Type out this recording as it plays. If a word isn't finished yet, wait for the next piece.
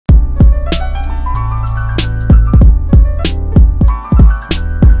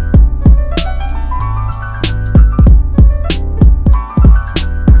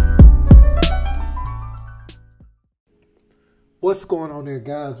What's going on there,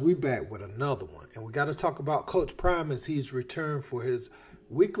 guys? We back with another one, and we got to talk about Coach Prime as he's returned for his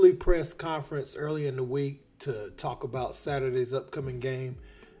weekly press conference early in the week to talk about Saturday's upcoming game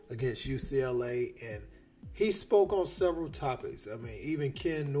against UCLA, and he spoke on several topics. I mean, even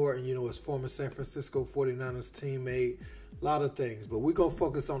Ken Norton, his former San Francisco 49ers teammate, a lot of things, but we're going to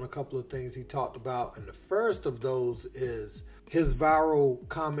focus on a couple of things he talked about, and the first of those is his viral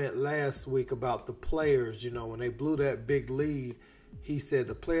comment last week about the players. When they blew that big lead, he said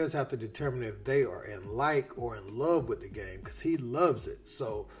the players have to determine if they are in like or in love with the game, because he loves it.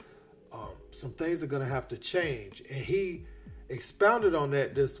 So some things are going to have to change. And he expounded on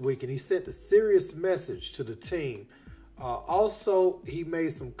that this week, and he sent a serious message to the team. Also, he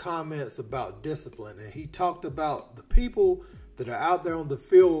made some comments about discipline, and he talked about the people that are out there on the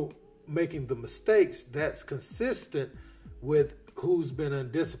field making the mistakes that's consistent with who's been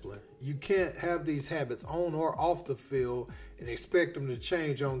undisciplined. You can't have these habits on or off the field and expect them to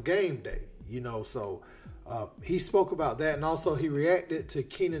change on game day, So he spoke about that, and also he reacted to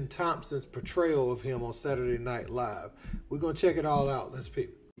Kenan Thompson's portrayal of him on Saturday Night Live. We're gonna check it all out. Let's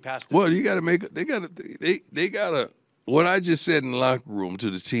peep. Well, you got to make. They got to. What I just said in the locker room to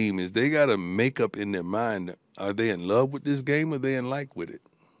the team is they got to make up in their mind: are they in love with this game, or are they in like with it?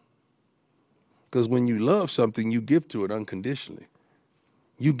 Because when you love something, you give to it unconditionally.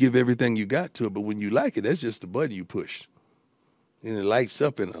 You give everything you got to it, but when you like it, that's just the button you push. And it lights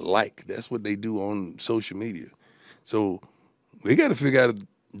up in a like. That's what they do on social media. So we got to figure out,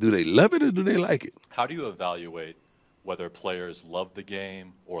 do they love it or do they like it? How do you evaluate whether players love the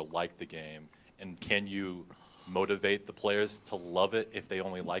game or like the game? And can you motivate the players to love it if they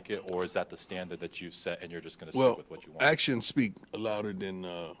only like it? Or is that the standard that you've set and you're just going to stick with what you want? Actions speak louder than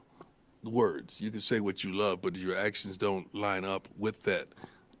words. You can say what you love, but your actions don't line up with that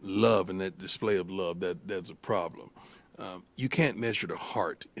love and that display of love. That's a problem. You can't measure the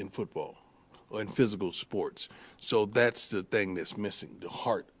heart in football or in physical sports. So that's the thing that's missing, the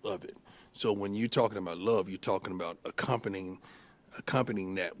heart of it. So when you're talking about love, you're talking about accompanying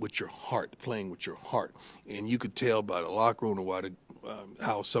that with your heart, playing with your heart. And you could tell by the locker room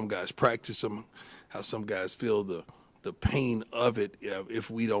how some guys practice them, how some guys feel the pain of it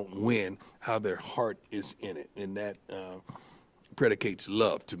if we don't win, how their heart is in it. And that predicates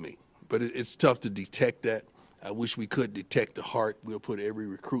love to me. But it's tough to detect that. I wish we could detect the heart. We'll put every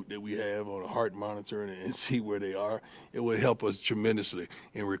recruit that we have on a heart monitor and see where they are. It would help us tremendously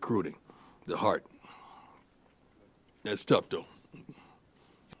in recruiting the heart. That's tough, though.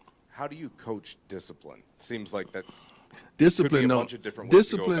 How do you coach discipline? Seems like that discipline, could be a bunch of different ways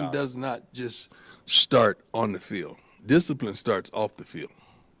to go discipline about. Does not just start on the field. Discipline starts off the field,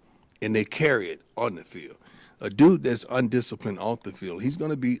 and they carry it on the field. A dude that's undisciplined off the field, he's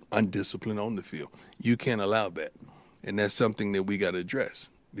going to be undisciplined on the field. You can't allow that, and that's something that we got to address,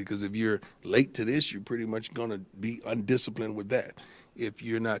 because if you're late to this, you're pretty much going to be undisciplined with that. If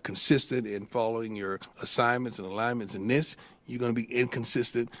you're not consistent in following your assignments and alignments in this, you're going to be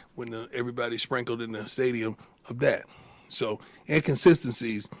inconsistent when everybody's sprinkled in the stadium of that. So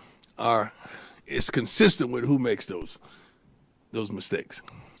inconsistencies it's consistent with who makes those mistakes.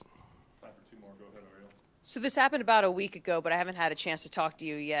 So this happened about a week ago, but I haven't had a chance to talk to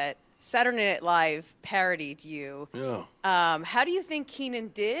you yet. Saturday Night Live parodied you. Yeah. How do you think Kenan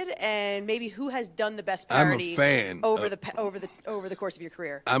did, and maybe who has done the best parody over the course of your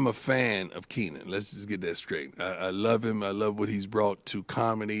career? I'm a fan of Kenan. Let's just get that straight. I love him. I love what he's brought to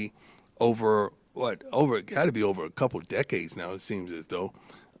comedy over got to be over a couple decades now. It seems as though.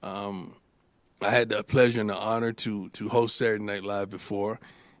 I had the pleasure and the honor to host Saturday Night Live before,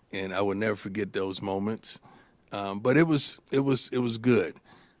 and I will never forget those moments. But it was good.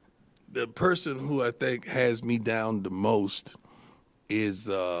 The person who I think has me down the most is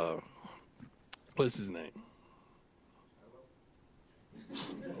what's his name?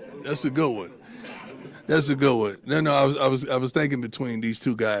 That's a good one. That's a good one. No, I was thinking between these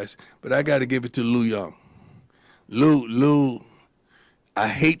two guys, but I got to give it to Lou Young. Lou. I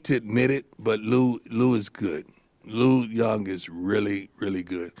hate to admit it, but Lou is good. Lou Young is really, really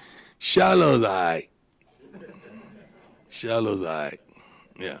good. Shallow's all right.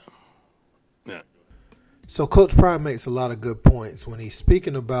 Yeah. So Coach Prime makes a lot of good points when he's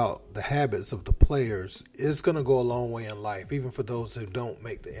speaking about the habits of the players. It's going to go a long way in life, even for those who don't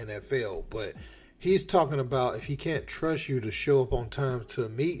make the NFL. But he's talking about if he can't trust you to show up on time to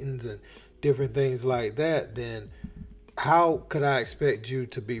meetings and different things like that, then how could I expect you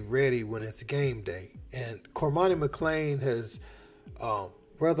to be ready when it's game day? And Cormani McClain has,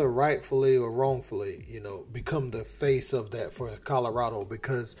 whether rightfully or wrongfully, become the face of that for Colorado,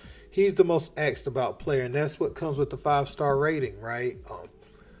 because he's the most asked about player, and that's what comes with the 5-star rating, right?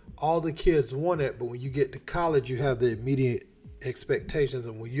 All the kids want it, but when you get to college, you have the immediate expectations,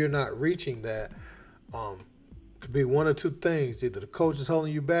 and when you're not reaching that, could be one or two things. Either the coach is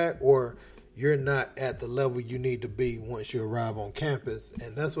holding you back, or you're not at the level you need to be once you arrive on campus.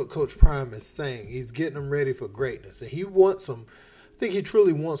 And that's what Coach Prime is saying. He's getting them ready for greatness, and he wants them. I think he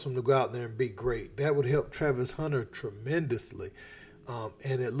truly wants them to go out there and be great. That would help Travis Hunter tremendously.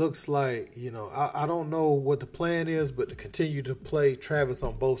 And it looks like, I don't know what the plan is, but to continue to play Travis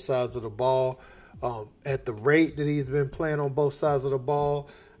on both sides of the ball at the rate that he's been playing on both sides of the ball,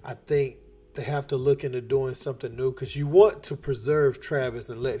 I think they have to look into doing something new, because you want to preserve Travis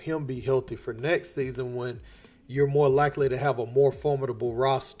and let him be healthy for next season when you're more likely to have a more formidable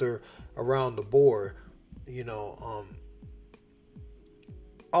roster around the board.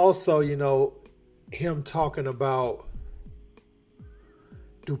 Also, him talking about,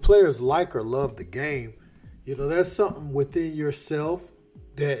 do players like or love the game? That's something within yourself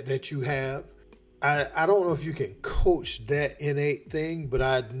that you have. I don't know if you can coach that innate thing, but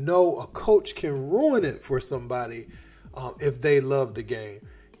I know a coach can ruin it for somebody if they love the game.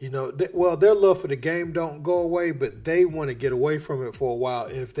 Their love for the game don't go away, but they want to get away from it for a while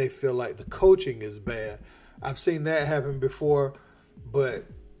if they feel like the coaching is bad. I've seen that happen before, but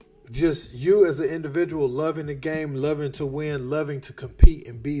just you as an individual loving the game, loving to win, loving to compete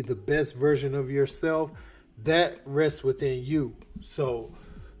and be the best version of yourself, that rests within you. So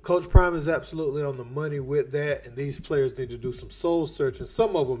Coach Prime is absolutely on the money with that, and these players need to do some soul searching.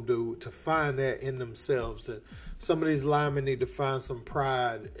 Some of them do, to find that in themselves. And some of these linemen need to find some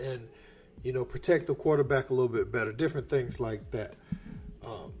pride and, protect the quarterback a little bit better, different things like that.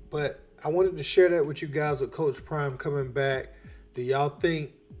 But I wanted to share that with you guys with Coach Prime coming back. Do y'all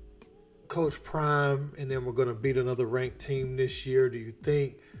think Coach Prime and then we're going to beat another ranked team this year? Do you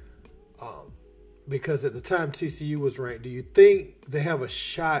think, because at the time TCU was ranked, do you think they have a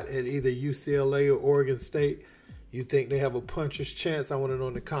shot at either UCLA or Oregon State? You think they have a puncher's chance? I want to know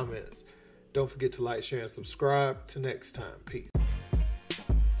in the comments. Don't forget to like, share, and subscribe. Till next time. Peace.